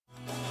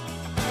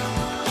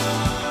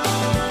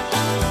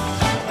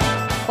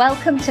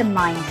Welcome to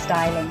Mind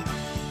Styling,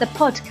 the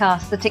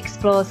podcast that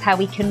explores how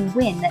we can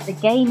win at the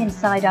game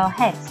inside our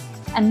heads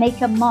and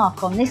make a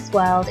mark on this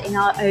world in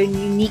our own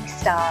unique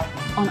style,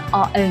 on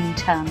our own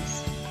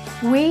terms.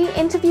 We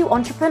interview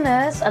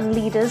entrepreneurs and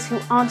leaders who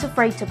aren't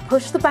afraid to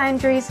push the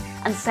boundaries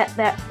and set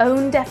their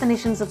own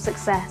definitions of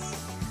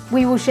success.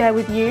 We will share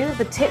with you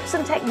the tips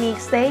and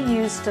techniques they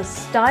use to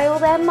style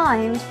their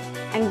mind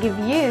and give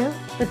you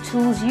the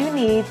tools you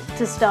need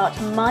to start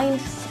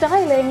mind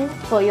styling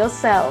for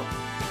yourself.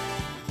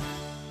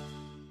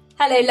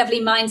 Hello, lovely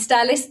mind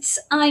stylists.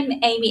 I'm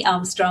Amy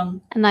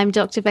Armstrong. And I'm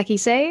Dr. Becky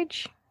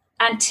Sage.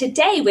 And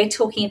today we're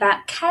talking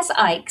about Kaz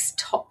Ike's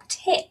top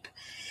tip.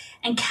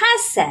 And Kaz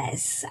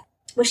says,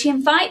 she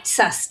invites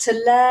us to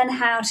learn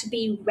how to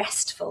be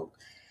restful,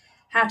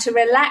 how to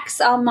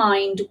relax our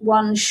mind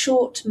one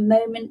short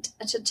moment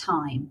at a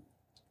time,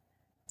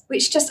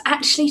 which just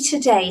actually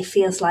today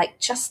feels like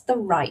just the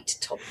right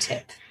top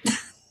tip.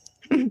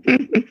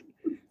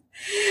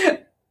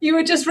 You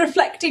were just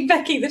reflecting,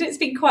 Becky, that it's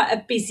been quite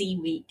a busy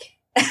week.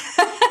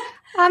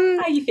 How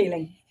are you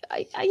feeling?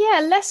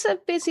 Less a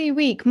busy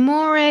week,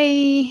 more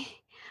a...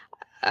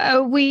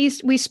 we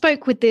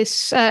spoke with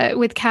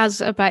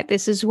Kaz about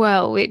this as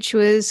well, which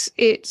was,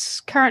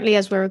 it's currently,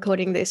 as we're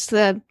recording this,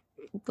 the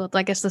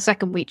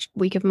second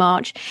week of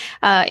March.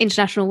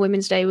 International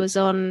Women's Day was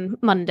on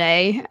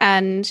Monday,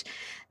 and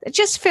it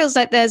just feels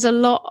like there's a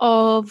lot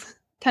of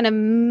kind of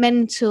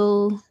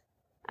mental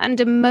and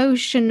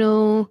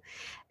emotional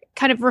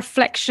kind of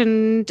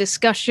reflection,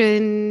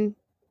 discussion,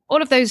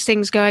 all of those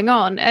things going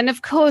on. And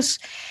of course,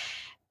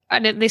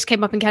 and this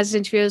came up in Kaz's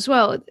interview as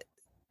well,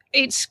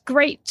 it's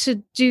great to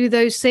do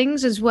those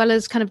things as well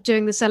as kind of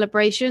doing the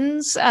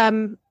celebrations.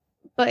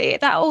 But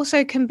that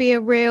also can be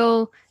a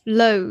real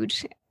load.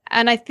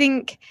 And I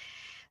think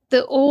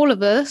that all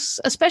of us,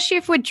 especially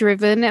if we're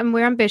driven and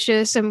we're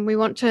ambitious and we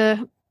want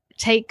to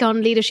take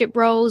on leadership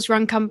roles,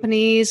 run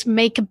companies,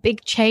 make a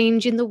big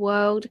change in the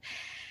world,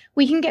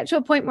 we can get to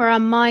a point where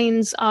our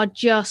minds are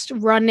just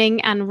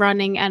running and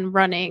running and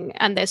running.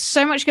 And there's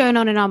so much going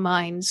on in our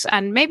minds.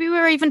 And maybe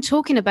we're even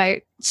talking about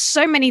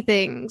so many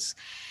things,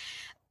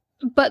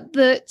 but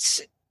that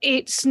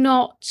it's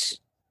not,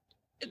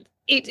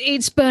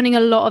 it's burning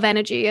a lot of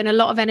energy, and a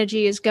lot of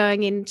energy is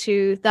going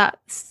into that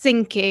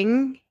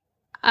thinking,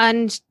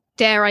 and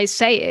dare I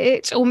say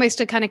it, almost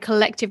a kind of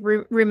collective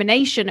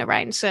rumination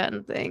around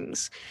certain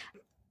things.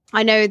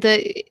 I know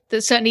that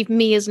certainly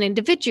me as an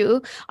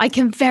individual, I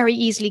can very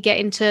easily get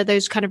into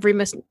those kind of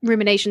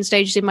rumination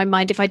stages in my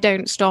mind if I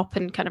don't stop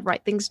and kind of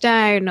write things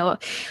down or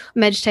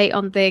meditate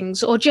on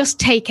things or just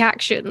take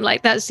action.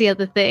 Like, that's the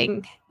other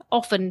thing.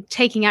 Often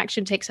taking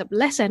action takes up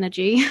less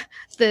energy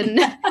than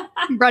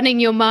running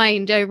your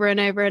mind over and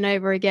over and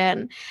over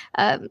again.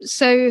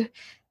 So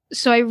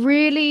I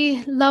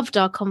really loved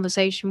our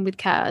conversation with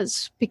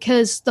Kaz,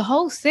 because the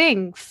whole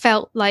thing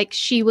felt like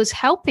she was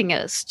helping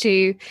us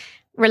to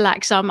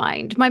relax our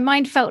mind. My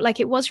mind felt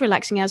like it was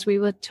relaxing as we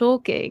were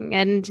talking.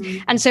 And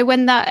so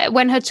when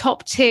her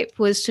top tip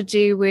was to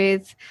do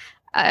with,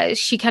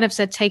 she kind of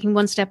said, taking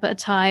one step at a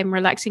time,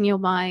 relaxing your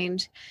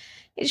mind,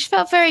 it just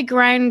felt very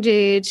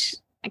grounded,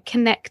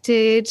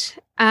 connected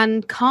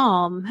and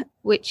calm,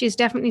 which is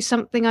definitely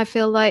something I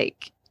feel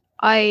like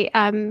I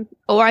am,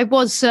 or I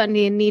was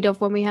certainly in need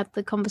of when we had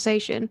the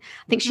conversation.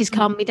 I think she's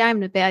calmed me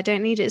down a bit. I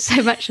don't need it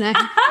so much now.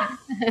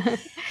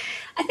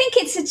 I think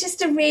it's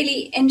just a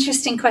really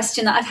interesting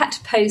question that I've had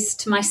to pose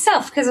to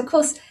myself, because of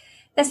course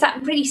there's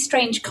that really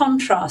strange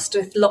contrast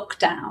with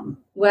lockdown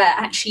where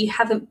actually you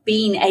haven't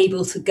been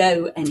able to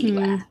go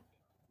anywhere.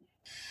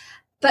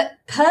 But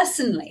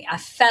personally, I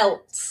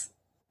felt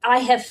I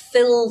have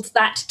filled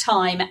that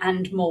time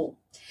and more.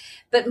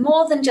 But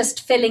more than just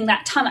filling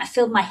that time, I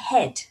filled my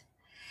head.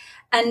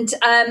 And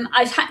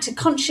I've had to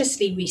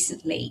consciously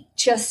recently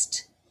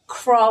just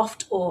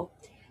craft or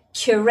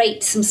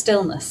curate some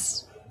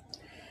stillness.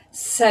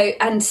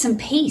 And some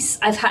peace.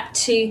 I've had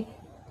to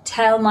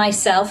tell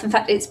myself, in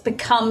fact, it's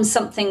become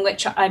something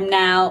which I'm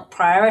now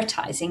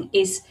prioritizing,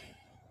 is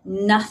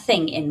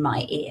nothing in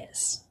my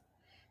ears.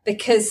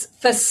 Because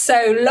for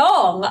so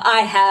long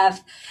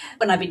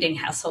when I've been doing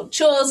household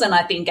chores, when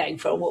I've been going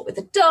for a walk with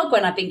the dog,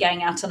 when I've been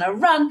going out on a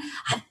run,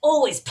 I've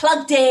always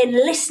plugged in,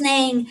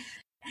 listening.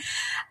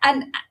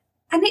 And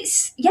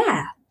it's,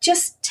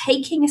 just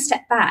taking a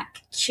step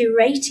back,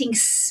 curating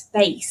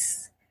space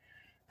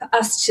for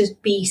us to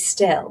be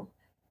still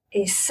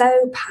is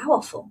so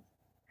powerful.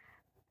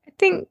 I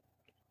think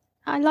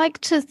I like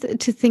to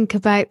think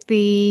about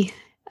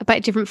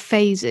about different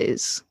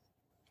phases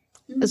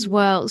as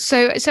well.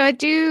 So I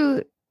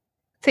do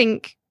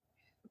think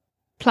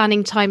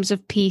planning times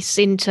of peace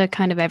into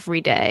kind of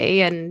every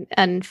day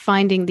and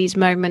finding these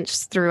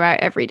moments throughout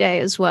every day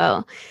as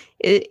well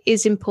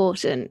is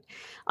important.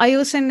 I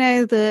also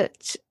know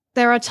that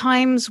there are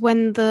times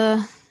when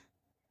the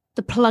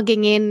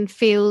plugging in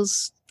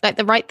feels like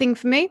the right thing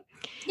for me.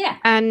 Yeah.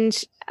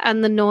 And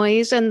the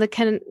noise and the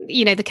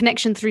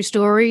connection through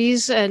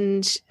stories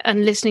and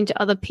listening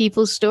to other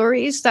people's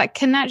stories, that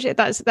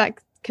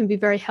can be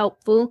very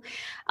helpful.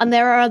 And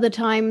there are other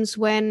times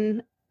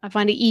when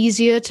find it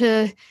easier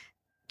to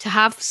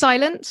have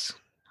silence.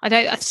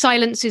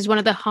 Silence is one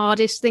of the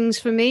hardest things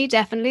for me.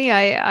 Definitely.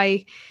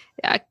 I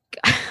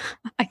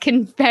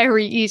can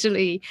very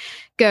easily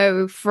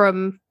go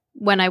from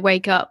when I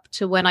wake up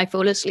to when I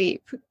fall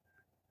asleep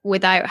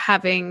without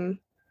having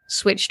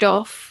switched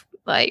off,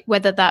 like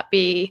whether that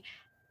be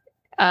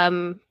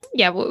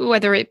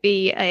whether it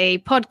be a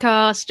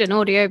podcast, an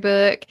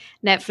audiobook,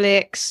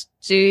 Netflix,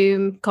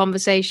 Zoom,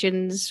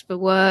 conversations for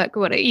work,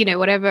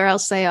 whatever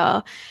else they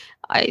are.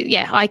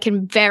 I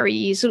can very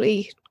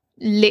easily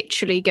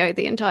literally go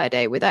the entire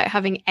day without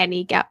having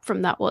any gap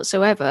from that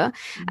whatsoever.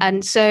 Mm-hmm.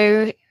 And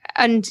so,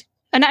 and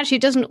actually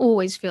it doesn't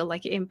always feel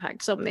like it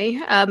impacts on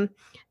me.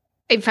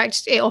 In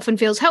fact, it often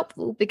feels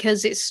helpful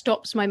because it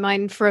stops my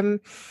mind from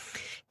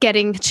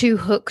getting too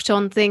hooked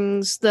on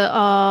things that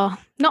are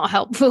not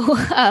helpful.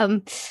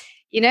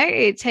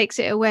 It takes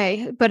it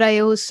away. But I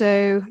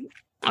also,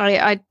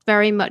 I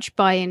very much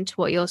buy into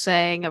what you're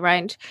saying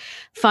around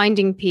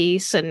finding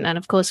peace and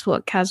of course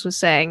what Kaz was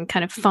saying,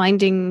 kind of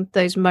finding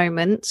those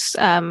moments.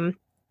 And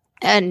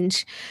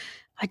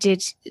I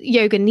did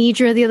yoga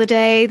nidra the other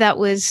day. That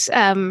was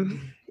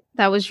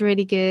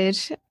really good,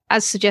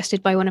 as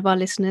suggested by one of our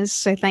listeners.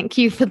 So thank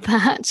you for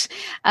that.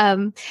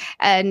 And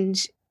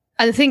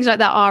things like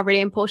that are really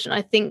important.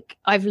 I think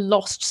I've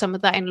lost some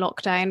of that in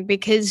lockdown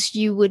because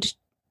you would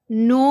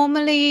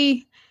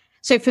normally,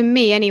 so for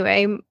me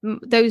anyway,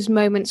 those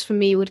moments for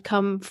me would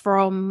come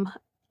from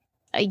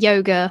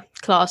yoga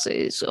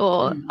classes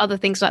or other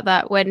things like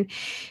that when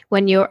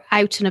you're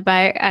out and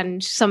about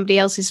and somebody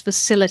else is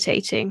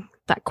facilitating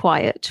that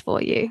quiet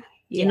for you.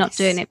 You're not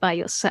doing it by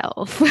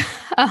yourself.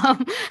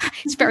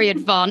 It's very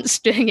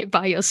advanced doing it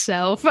by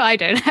yourself. I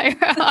don't know.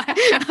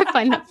 I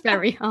find that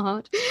very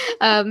hard.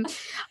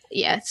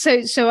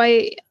 So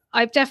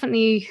I've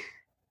definitely,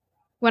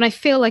 when I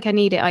feel like I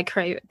need it, I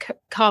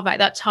carve out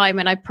that time,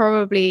 and I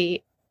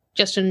probably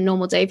just a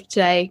normal day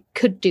today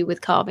could do with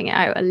carving it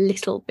out a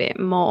little bit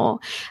more.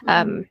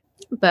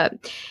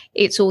 But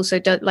it's also,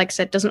 like I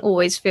said, doesn't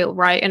always feel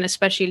right. And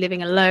especially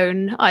living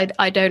alone,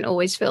 I don't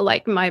always feel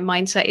like my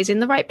mindset is in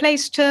the right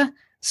place to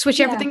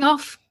switch everything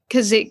off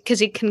because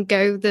it can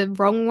go the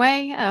wrong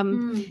way.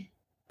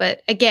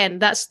 But again,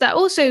 that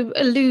also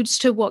alludes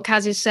to what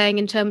Kaz is saying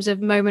in terms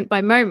of moment by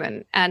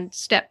moment and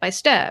step by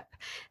step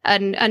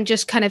and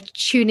just kind of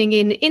tuning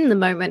in the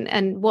moment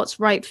and what's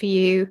right for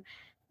you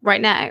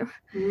right now.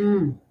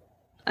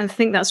 I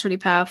think that's really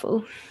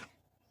powerful.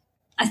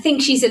 I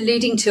think she's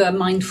alluding to a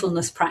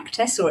mindfulness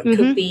practice, or it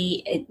could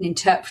be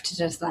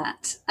interpreted as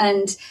that.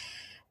 And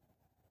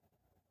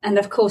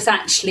of course,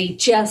 actually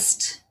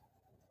just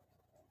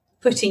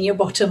putting your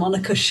bottom on a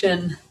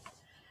cushion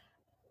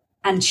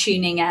and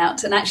tuning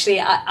out. And actually,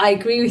 I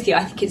agree with you.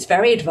 I think it's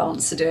very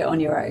advanced to do it on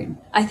your own.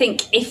 I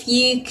think if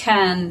you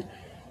can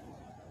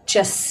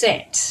just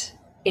sit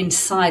in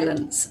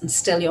silence and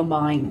still your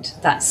mind,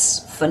 that's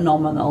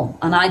phenomenal.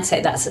 And I'd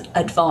say that's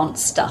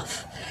advanced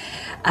stuff.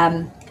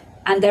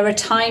 And there are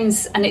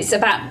times, and it's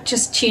about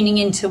just tuning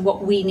into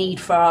what we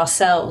need for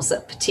ourselves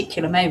at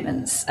particular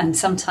moments. And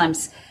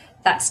sometimes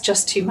that's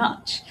just too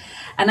much.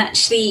 And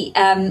actually,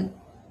 and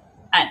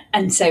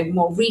so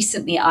more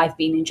recently, I've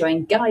been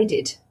enjoying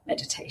guided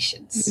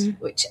meditations,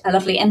 which are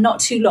lovely and not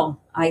too long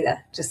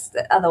either. Just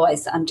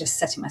otherwise, I'm just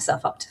setting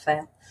myself up to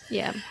fail.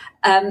 Yeah.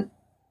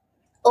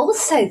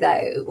 Also,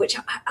 though, which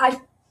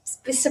I've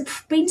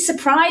been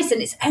surprised,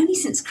 and it's only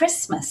since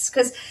Christmas,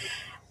 because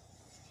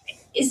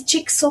is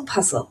jigsaw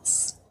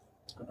puzzles,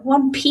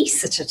 one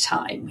piece at a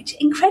time, which is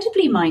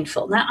incredibly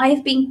mindful. Now, I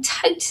have been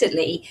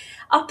totally,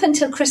 up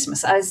until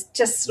Christmas, I was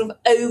just sort of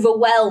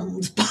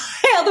overwhelmed by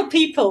other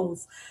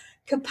people's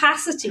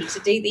capacity to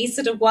do these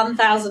sort of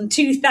 1,000,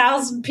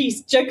 2,000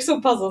 piece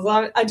jigsaw puzzles.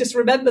 I just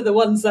remember the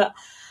ones that,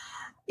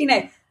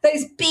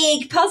 those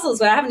big puzzles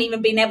where I haven't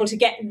even been able to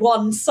get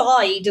one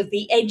side of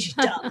the edge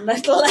done,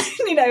 let alone,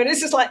 and it's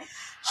just like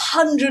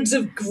hundreds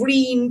of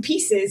green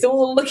pieces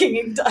all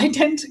looking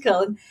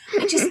identical, and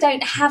I just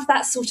don't have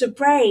that sort of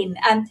brain.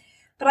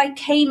 But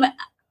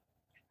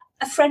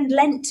a friend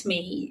lent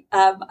me,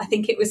 I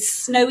think it was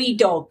Snowy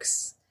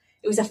Dogs.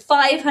 It was a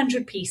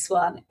 500 piece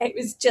one. It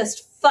was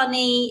just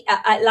funny.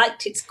 I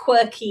liked its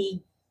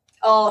quirky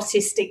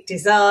artistic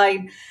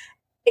design.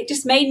 It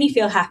just made me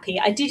feel happy.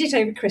 I did it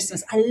over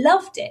Christmas. I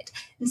loved it.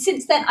 And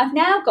since then I've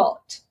now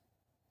bought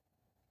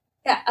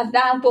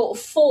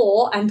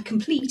 4 and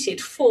completed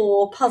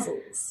 4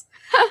 puzzles,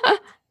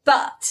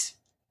 but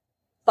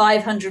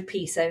 500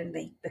 piece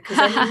only, because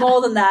any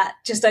more than that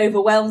just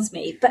overwhelms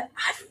me. But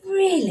I've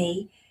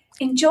really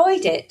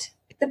enjoyed it,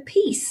 the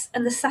peace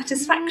and the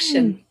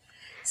satisfaction.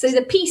 So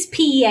the peace,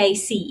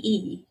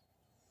 P-A-C-E,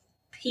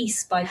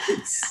 piece by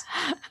piece.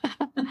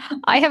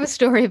 I have a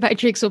story about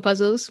jigsaw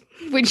puzzles,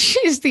 which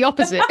is the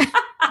opposite.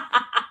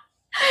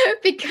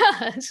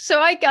 Because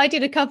I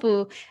did a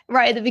couple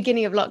right at the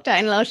beginning of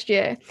lockdown last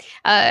year.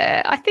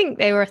 I think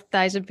they were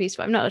 1,000 pieces,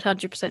 but I'm not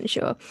 100%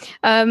 sure.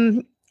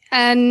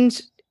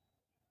 And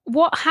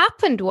what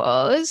happened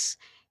was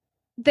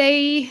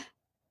they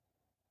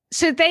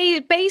So they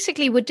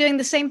basically were doing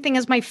the same thing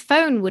as my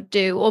phone would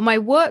do or my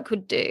work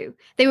would do.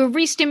 They were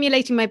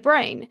re-stimulating my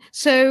brain.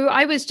 So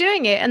I was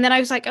doing it, and then I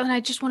was like, oh,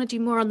 I just want to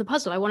do more on the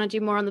puzzle. I want to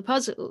do more on the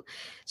puzzle.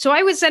 So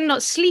I was then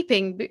not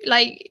sleeping,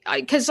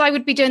 because I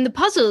would be doing the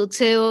puzzle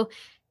till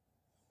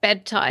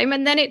bedtime,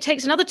 and then it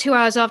takes another 2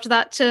 hours after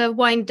that to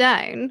wind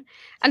down.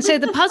 And so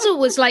the puzzle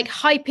was like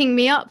hyping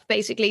me up,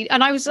 basically.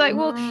 And I was like,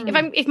 well,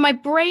 if my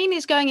brain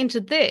is going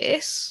into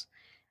this,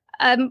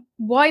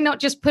 why not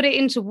just put it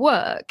into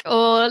work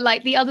or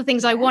like the other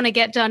things I want to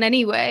get done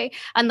anyway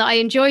and that I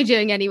enjoy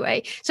doing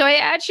anyway? So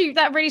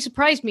that really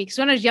surprised me, because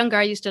when I was younger,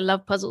 I used to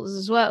love puzzles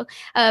as well.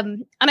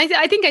 And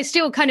I think I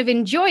still kind of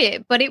enjoy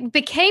it, but it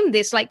became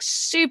this like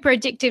super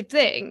addictive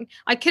thing.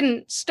 I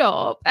couldn't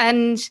stop.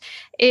 And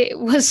it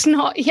was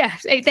not,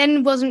 it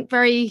then wasn't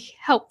very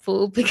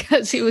helpful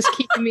because it was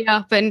keeping me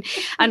up. And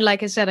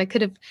like I said, I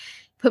could have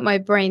put my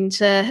brain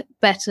to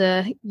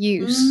better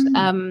use,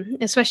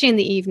 especially in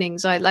the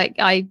evenings.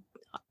 I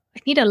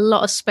need a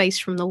lot of space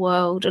from the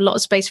world, a lot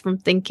of space from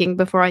thinking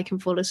before I can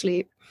fall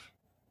asleep.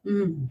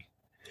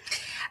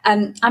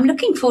 I'm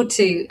looking forward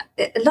to,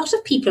 a lot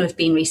of people have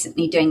been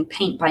recently doing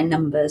paint by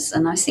numbers,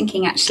 and I was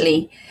thinking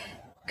actually,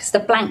 because the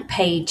blank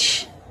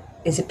page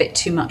is a bit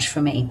too much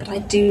for me, but I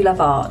do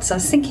love art, so I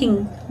was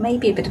thinking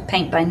maybe a bit of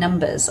paint by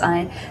numbers.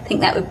 I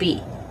think that would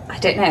be, I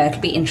don't know, it'll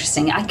be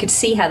interesting. I could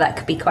see how that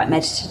could be quite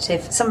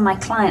meditative. Some of my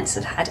clients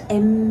have had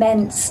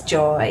immense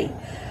joy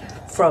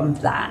from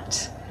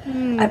that.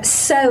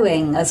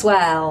 Sewing as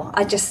well.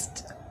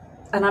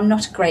 And I'm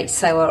not a great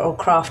sewer or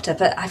crafter,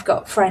 but I've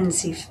got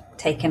friends who've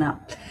taken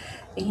up,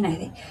 they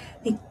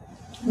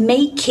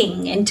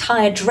making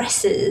entire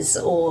dresses,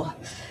 or,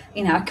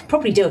 I could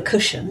probably do a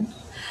cushion.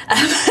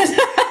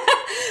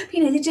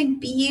 They're doing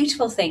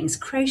beautiful things,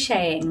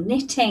 crocheting,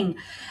 knitting,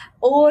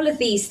 all of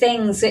these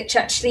things which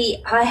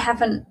actually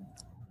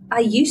I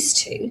used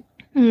to,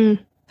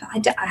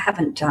 but I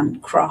haven't done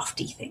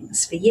crafty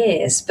things for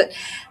years. But it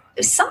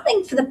was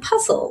something for the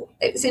puzzle.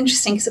 It was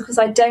interesting because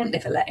I don't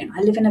live alone.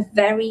 I live in a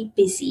very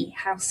busy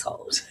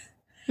household.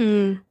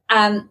 And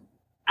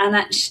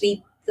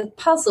actually the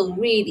puzzle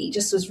really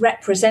just was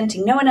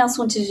representing, no one else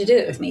wanted to do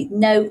it with me,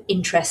 no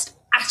interest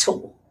at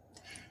all.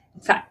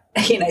 In fact,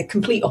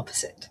 complete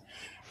opposite.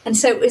 And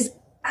so it was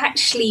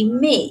actually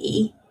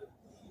me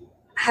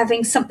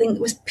having something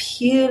that was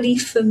purely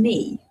for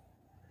me.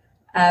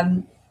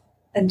 And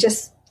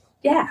just,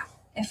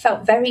 it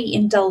felt very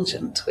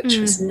indulgent, which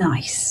was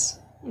nice.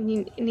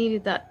 You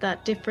needed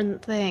that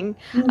different thing.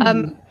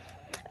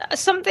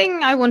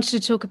 Something I wanted to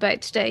talk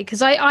about today,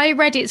 because I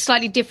read it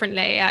slightly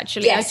differently,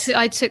 actually. Yes.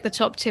 I took the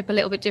top tip a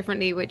little bit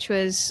differently, which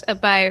was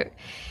about,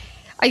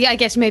 I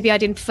guess maybe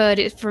I'd inferred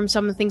it from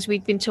some of the things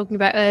we'd been talking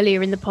about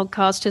earlier in the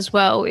podcast as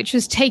well, which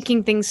was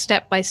taking things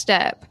step by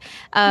step.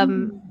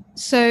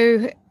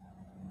 So...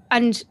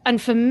 And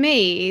for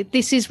me,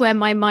 this is where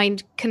my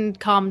mind can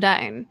calm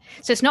down.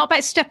 So it's not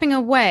about stepping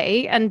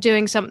away and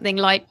doing something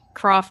like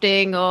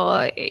crafting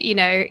or,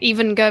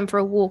 even going for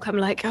a walk. I'm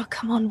like, oh,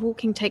 come on,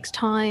 walking takes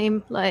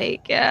time.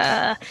 Like,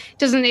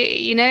 doesn't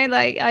it,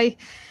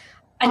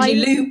 And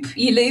you loop,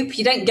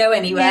 you don't go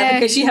anywhere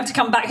because you have to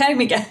come back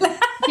home again.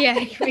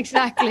 Yeah,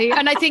 exactly.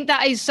 And I think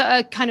that is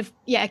a kind of,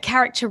 a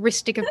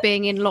characteristic of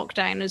being in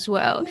lockdown as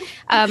well.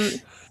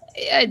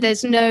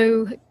 There's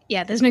no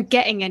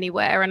getting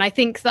anywhere. And I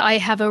think that I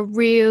have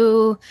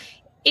it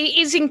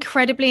is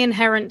incredibly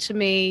inherent to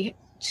me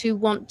to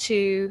want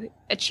to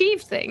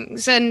achieve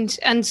things. And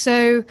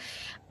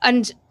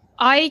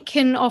I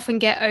can often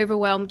get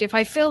overwhelmed if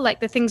I feel like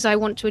the things I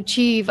want to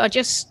achieve are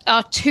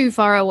too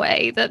far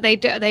away, that they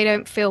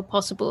don't feel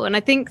possible. And I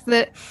think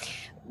that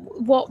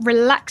what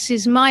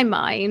relaxes my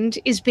mind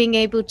is being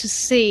able to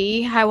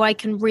see how I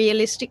can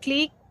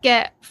realistically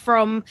get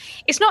from,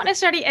 it's not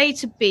necessarily A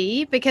to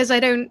B, because I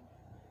don't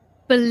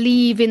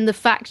believe in the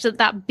fact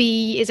that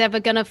B is ever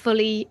going to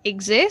fully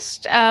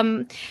exist.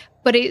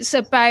 But it's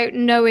about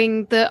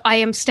knowing that I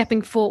am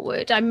stepping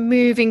forward. I'm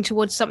moving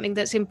towards something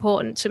that's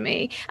important to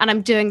me, and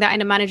I'm doing that in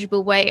a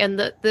manageable way. And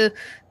that the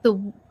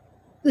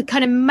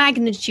kind of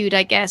magnitude,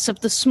 I guess,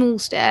 of the small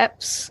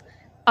steps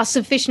are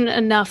sufficient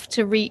enough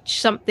to reach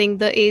something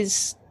that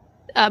is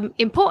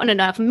important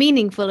enough,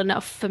 meaningful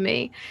enough for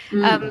me.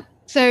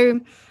 So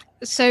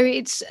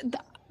it's,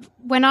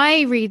 when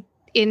I read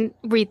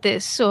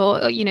this,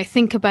 or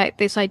think about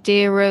this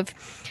idea of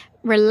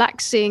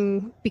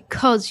relaxing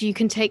because you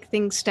can take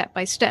things step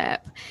by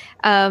step,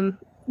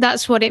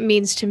 that's what it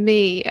means to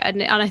me.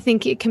 And I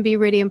think it can be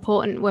really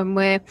important when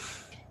we're,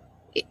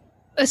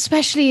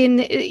 especially in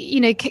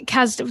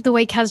Kaz, the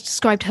way Kaz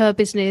described her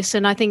business.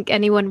 And I think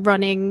anyone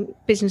running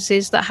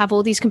businesses that have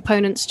all these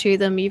components to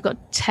them, you've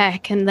got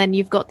tech, and then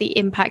you've got the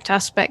impact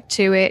aspect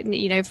to it.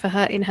 And, for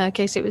her, in her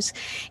case,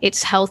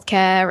 it's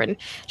healthcare, and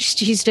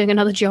she's doing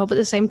another job at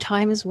the same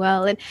time as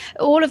well. And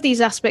all of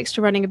these aspects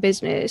to running a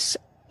business,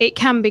 it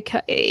can be,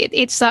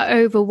 it's that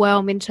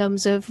overwhelm in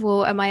terms of,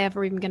 well, am I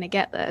ever even going to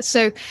get there?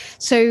 So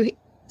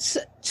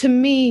to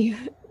me,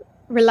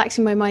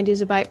 relaxing my mind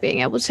is about being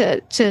able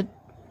to,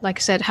 like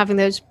I said, having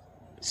those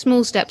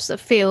small steps that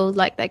feel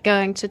like they're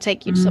going to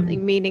take you to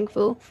something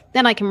meaningful,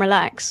 then I can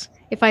relax.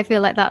 If I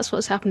feel like that's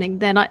what's happening,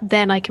 then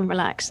I can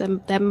relax.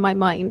 Then my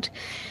mind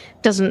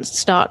doesn't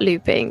start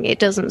looping. It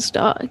doesn't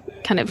start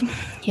kind of,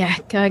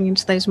 going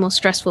into those more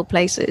stressful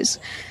places.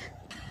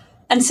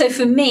 And so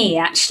for me,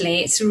 actually,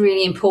 it's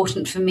really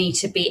important for me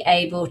to be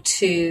able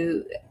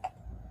to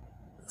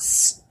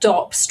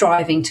stop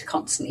striving to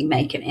constantly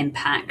make an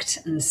impact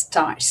and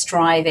start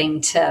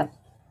striving to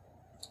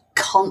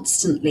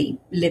constantly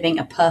living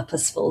a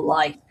purposeful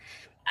life.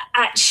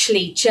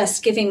 Actually,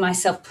 just giving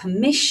myself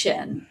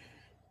permission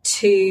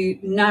to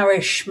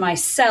nourish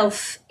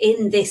myself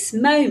in this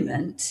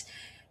moment,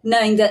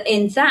 knowing that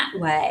in that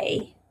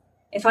way,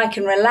 if I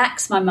can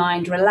relax my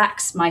mind,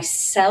 relax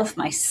myself,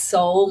 my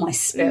soul, my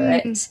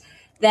spirit,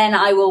 then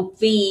I will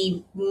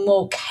be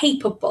more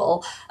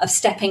capable of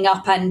stepping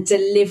up and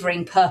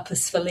delivering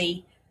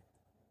purposefully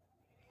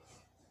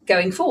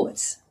going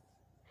forwards.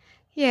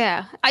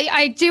 Yeah,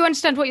 I do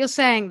understand what you're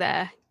saying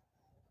there.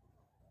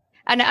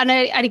 And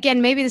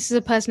again, maybe this is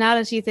a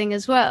personality thing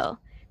as well.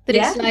 That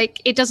it's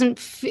like, it doesn't,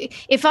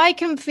 if I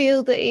can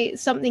feel that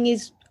something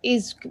is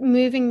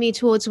moving me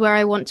towards where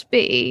I want to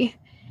be,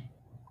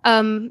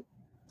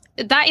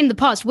 that in the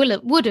past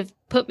would have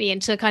put me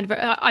into kind of,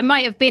 I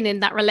might have been in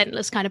that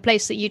relentless kind of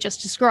place that you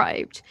just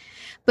described.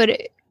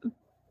 But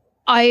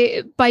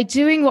by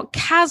doing what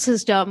Kaz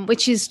has done,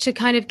 which is to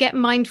kind of get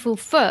mindful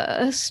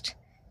first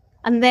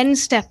and then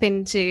step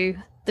into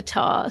the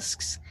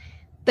tasks,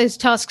 those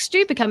tasks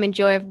do become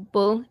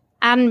enjoyable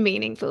and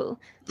meaningful.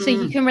 So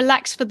you can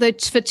relax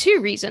for two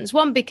reasons.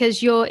 One,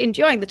 because you're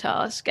enjoying the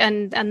task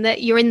and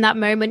that you're in that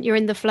moment, you're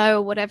in the flow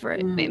or whatever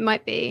it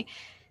might be.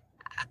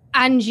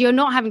 And you're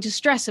not having to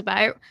stress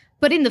about,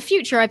 but in the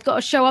future, I've got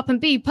to show up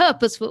and be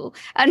purposeful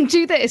and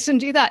do this and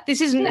do that.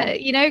 This isn't,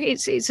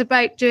 it's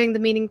about doing the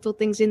meaningful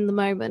things in the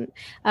moment.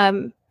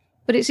 But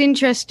it's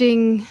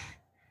interesting,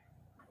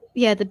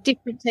 the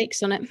different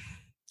takes on it.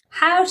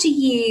 How do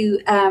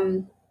you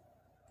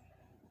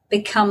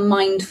become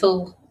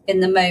mindful in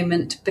the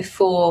moment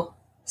before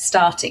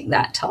starting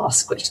that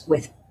task,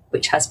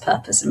 which has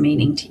purpose and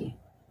meaning to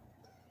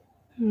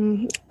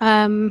you?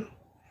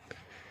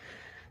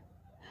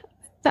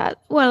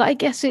 I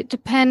guess it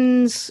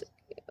depends.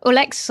 Well,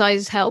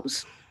 exercise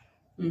helps.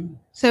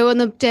 So on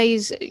the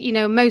days,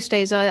 most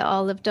days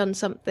I'll have done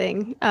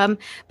something. But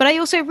I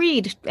also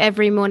read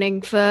every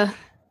morning for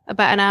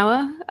about an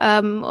hour,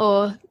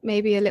 or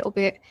maybe a little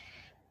bit.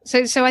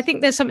 So I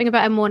think there's something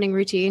about a morning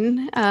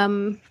routine,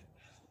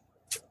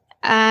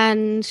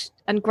 and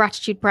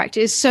gratitude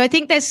practice. So I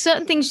think there's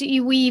certain things that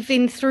you weave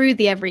in through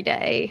the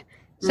everyday.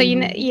 So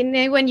you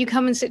know when you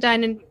come and sit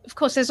down, and of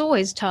course there's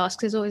always tasks,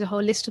 there's always a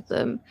whole list of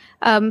them.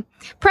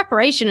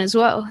 Preparation as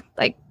well.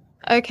 Like,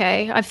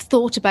 okay, I've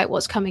thought about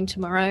what's coming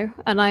tomorrow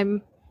and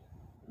I'm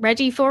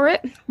ready for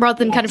it,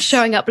 rather than kind of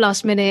showing up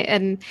last minute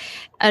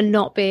and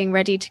not being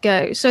ready to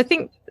go. So I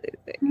think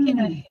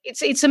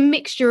it's a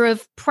mixture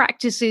of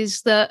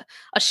practices that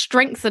are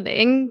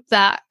strengthening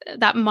that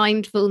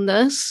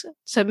mindfulness,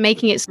 so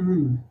making it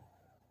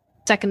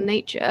second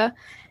nature.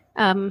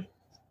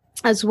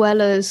 As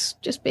well as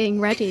just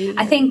being ready.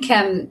 I think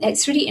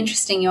it's really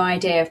interesting, your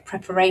idea of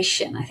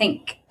preparation. I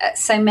think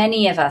so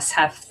many of us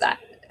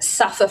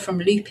suffer from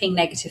looping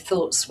negative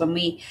thoughts when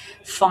we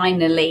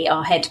finally,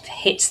 our head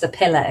hits the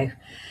pillow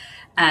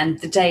and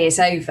the day is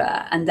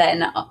over, and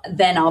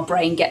then our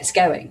brain gets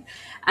going.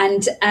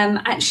 And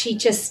actually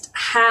just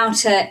how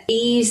to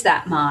ease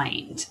that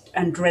mind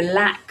and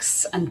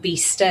relax and be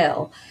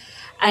still.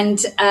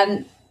 And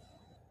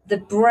the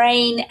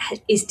brain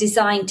is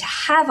designed to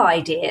have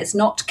ideas,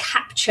 not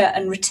capture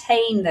and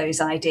retain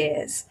those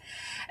ideas.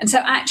 And so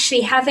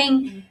actually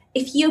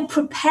if you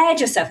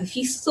prepared yourself, if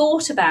you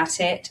thought about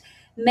it,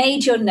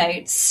 made your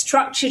notes,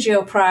 structured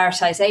your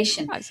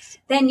prioritization,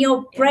 then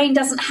your brain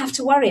doesn't have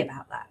to worry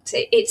about that.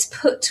 It's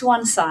put to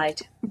one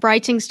side.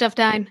 Writing stuff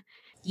down.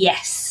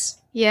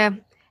 Yes. Yeah.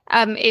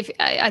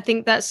 I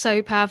think that's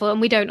so powerful, and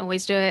we don't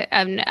always do it,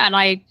 and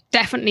I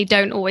definitely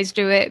don't always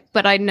do it.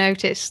 But I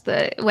notice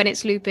that when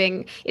it's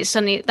looping,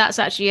 that's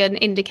actually an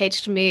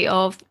indicator to me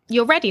of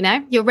you're ready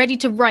now. You're ready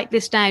to write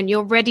this down.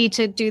 You're ready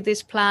to do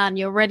this plan.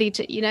 You're ready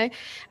to,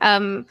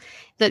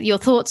 that your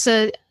thoughts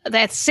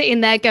they're sitting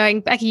there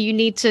going, Becky, you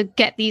need to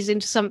get these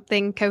into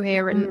something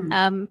coherent.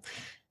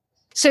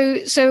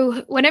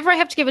 So whenever I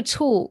have to give a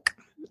talk,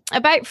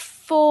 about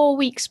 4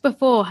 weeks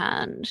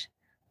beforehand,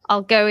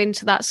 I'll go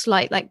into that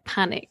slight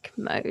panic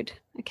mode.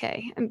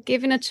 Okay, I'm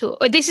giving a talk.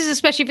 This is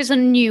especially if it's a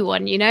new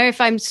one, if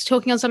I'm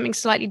talking on something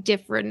slightly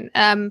different.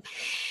 And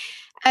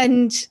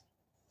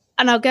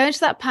I'll go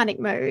into that panic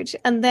mode,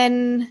 and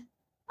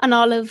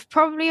I'll have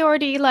probably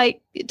already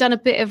done a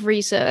bit of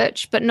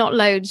research, but not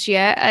loads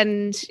yet.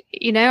 And,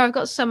 I've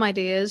got some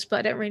ideas, but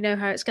I don't really know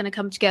how it's going to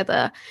come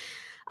together.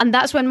 And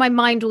that's when my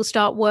mind will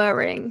start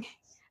whirring.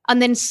 And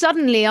then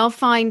suddenly I'll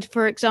find,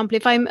 for example,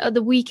 if I'm at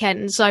the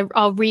weekends,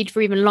 I'll read for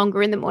even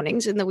longer in the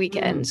mornings, in the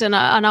weekends, and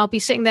I'll be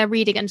sitting there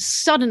reading, and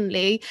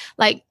suddenly,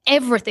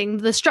 everything,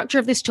 the structure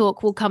of this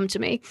talk will come to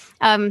me.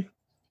 So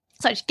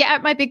I just get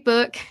out my big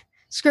book,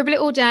 scribble it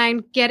all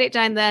down, get it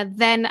down there,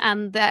 then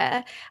and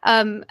there.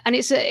 And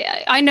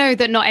I know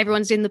that not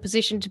everyone's in the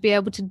position to be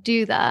able to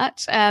do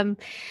that.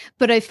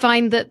 But I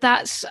find that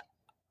the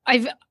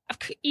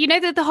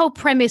whole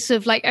premise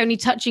of like only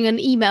touching an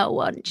email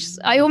once,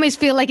 I almost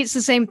feel like it's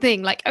the same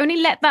thing. Like only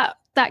let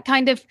that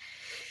kind of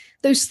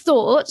those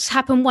thoughts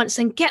happen once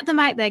and get them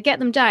out there, get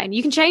them down.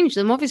 You can change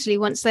them obviously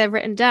once they're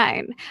written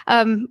down,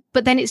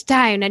 but then it's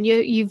down and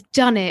you've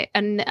done it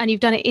and you've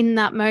done it in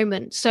that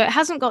moment. So it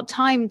hasn't got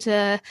time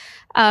to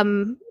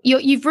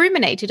you've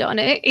ruminated on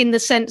it in the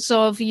sense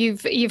of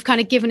you've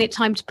kind of given it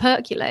time to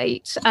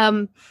percolate,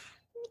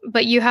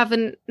 but you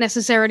haven't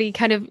necessarily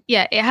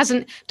it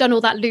hasn't done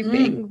all that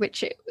looping,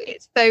 which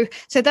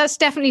so that's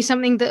definitely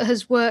something that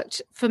has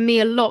worked for me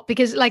a lot,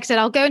 because like I said,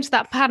 I'll go into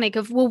that panic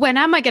of, well, when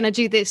am I going to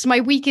do this? My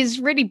week is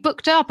really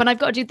booked up and I've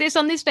got to do this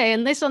on this day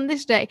and this on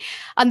this day.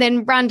 And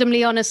then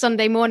randomly on a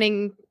Sunday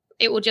morning,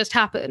 it will just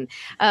happen.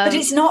 But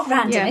it's not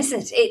random, is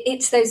it?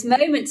 It's those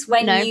moments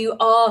when you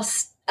are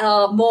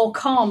more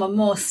calm and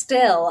more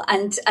still.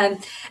 And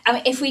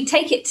if we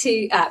take it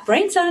to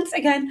brain science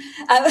again,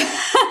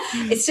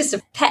 it's just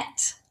a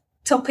pet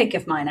topic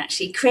of mine,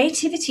 actually.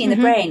 Creativity in the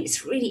brain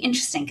is really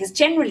interesting, because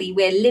generally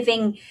we're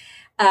living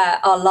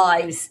our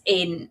lives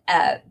in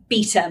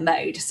beta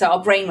mode. So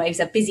our brainwaves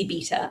are busy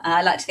beta.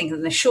 I like to think of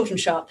them as short and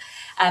sharp.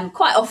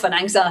 Quite often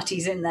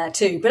anxiety's in there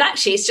too, but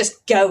actually it's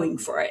just going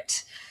for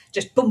it.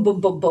 Just boom,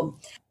 boom, boom, boom.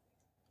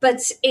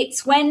 But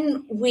it's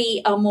when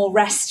we are more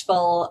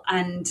restful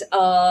and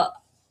our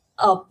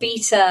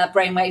beta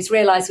brainwaves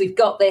realize we've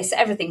got this,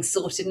 everything's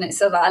sorted. And it's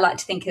sort of, I like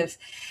to think of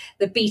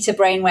the beta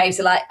brainwaves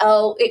are like,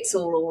 oh, it's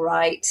all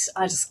right.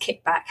 I just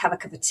kick back, have a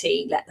cup of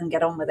tea, let them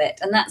get on with it.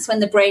 And that's when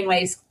the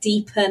brainwaves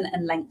deepen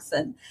and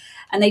lengthen.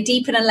 And they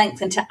deepen and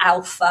lengthen to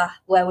alpha,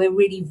 where we're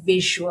really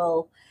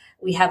visual.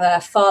 We have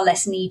a far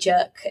less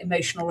knee-jerk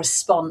emotional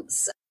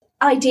response.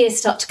 Ideas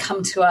start to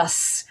come to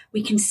us.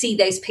 We can see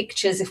those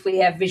pictures if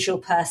we're a visual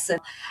person.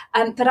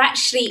 But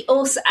actually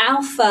also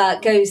alpha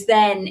goes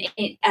then,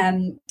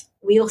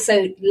 we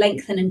also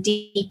lengthen and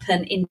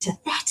deepen into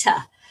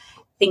theta,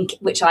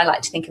 which I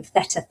like to think of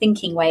theta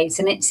thinking waves.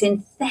 And it's in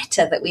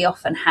theta that we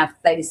often have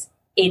those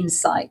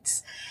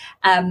insights.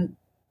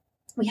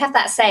 We have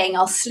that saying,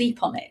 I'll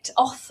sleep on it.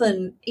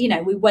 Often,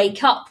 we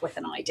wake up with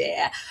an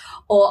idea,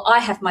 or I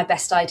have my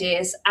best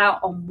ideas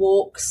out on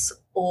walks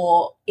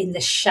or in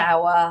the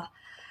shower.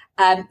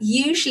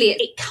 Usually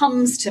it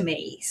comes to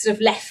me sort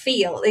of left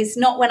field. It's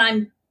not when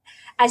I'm,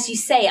 as you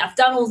say, I've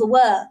done all the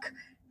work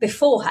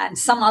beforehand,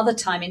 some other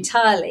time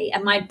entirely,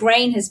 and my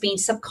brain has been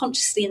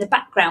subconsciously in the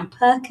background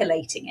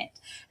percolating it.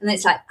 And then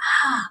it's like,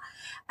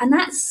 and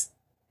that's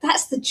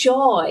the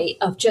joy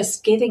of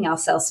just giving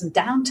ourselves some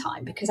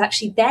downtime, because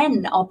actually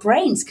then our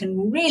brains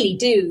can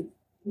really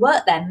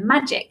work their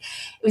magic.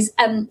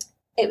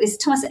 It was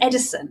Thomas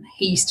Edison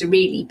who used to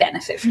really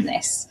benefit from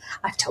this.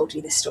 I've told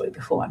you this story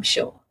before, I'm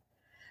sure.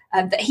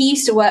 But he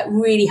used to work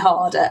really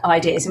hard at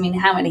ideas. I mean,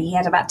 he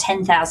had about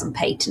 10,000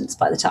 patents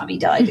by the time he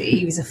died.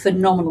 He was a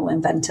phenomenal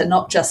inventor,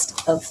 not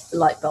just of the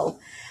light bulb.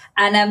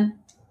 And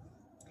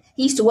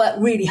he used to work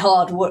really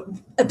hard,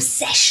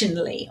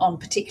 obsessionally on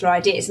particular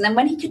ideas. And then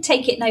when he could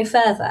take it no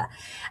further,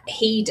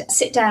 he'd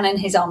sit down in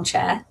his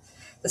armchair,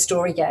 the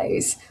story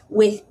goes,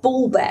 with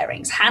ball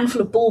bearings,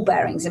 handful of ball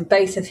bearings in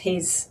both of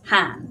his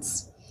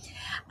hands.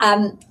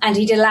 And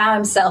he'd allow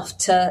himself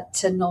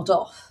to nod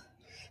off.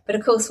 But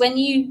of course, when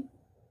you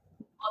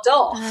nod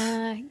off,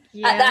 at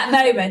that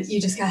moment, you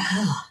just go,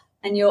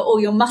 and all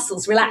your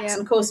muscles relax. Yeah.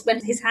 And of course,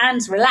 when his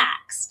hands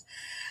relaxed,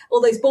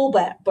 all those ball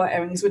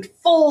bearings would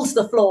fall to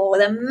the floor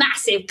with a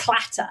massive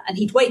clatter, and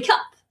he'd wake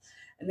up.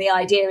 And the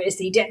idea is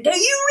he'd go,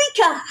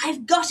 Eureka,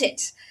 I've got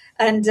it.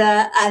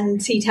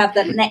 And he'd have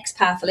the next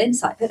powerful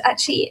insight. But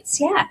actually, it's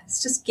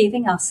just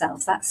giving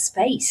ourselves that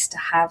space to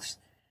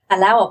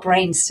allow our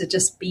brains to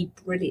just be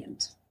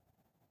brilliant.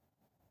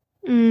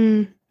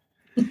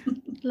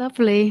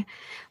 Lovely.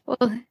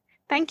 Well,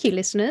 thank you,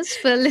 listeners,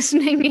 for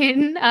listening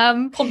in.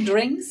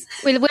 Ponderings.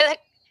 We'll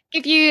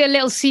give you a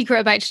little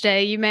secret about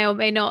today. You may or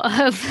may not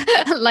have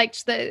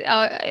liked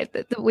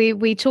that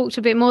we talked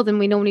a bit more than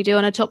we normally do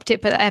on a top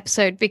tip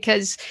episode,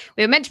 because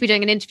we were meant to be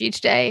doing an interview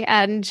today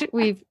and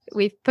we've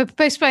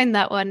postponed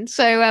that one.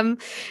 So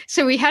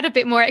we had a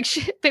bit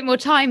more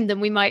time than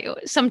we might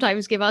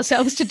sometimes give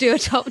ourselves to do a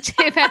top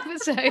tip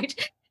episode.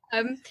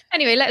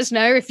 Anyway, let us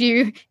know if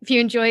you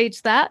enjoyed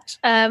that.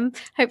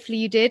 Hopefully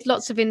you did.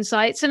 Lots of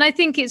insights. And I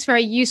think it's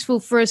very useful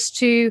for us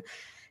to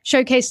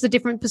showcase the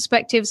different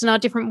perspectives and our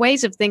different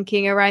ways of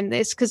thinking around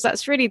this, because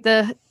that's really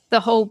the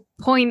whole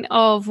point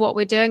of what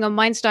we're doing on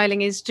Mind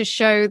Styling, is to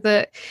show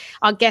that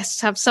our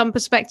guests have some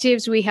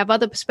perspectives, we have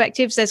other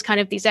perspectives. There's kind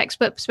of these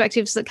expert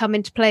perspectives that come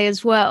into play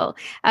as well.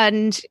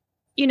 And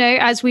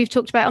as we've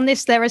talked about on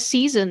this, there are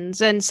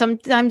seasons, and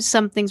sometimes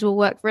some things will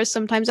work for us,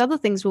 sometimes other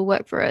things will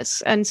work for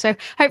us. And so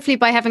hopefully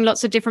by having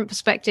lots of different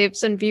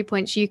perspectives and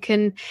viewpoints, you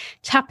can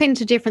tap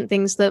into different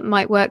things that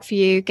might work for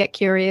you, get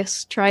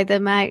curious, try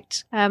them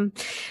out.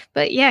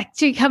 But yeah,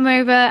 do come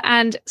over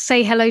and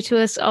say hello to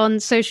us on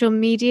social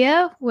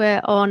media.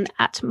 We're on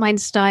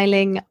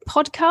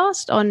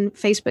 @MindStylingPodcast on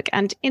Facebook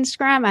and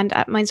Instagram, and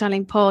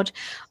 @MindStylingPod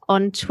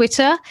on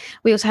Twitter.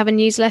 We also have a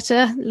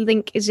newsletter.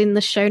 Link is in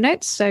the show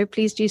notes, so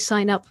please do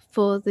sign up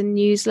for the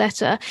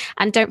newsletter.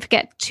 And don't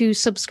forget to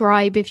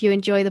subscribe if you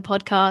enjoy the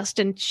podcast,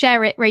 and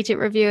share it, rate it,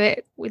 review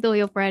it with all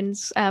your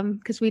friends,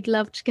 because we'd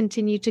love to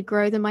continue to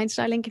grow the Mind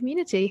Styling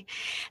community.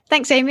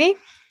 Thanks, Amy.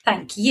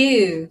 Thank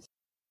you.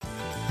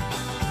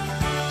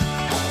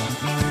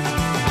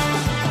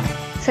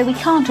 So we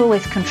can't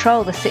always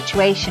control the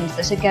situations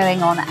that are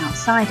going on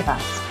outside of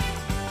us,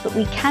 but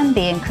we can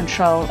be in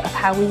control of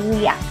how we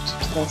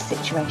react to those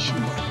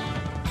situations.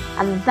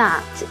 And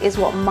that is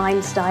what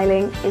Mind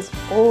Styling is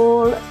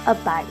all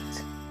about.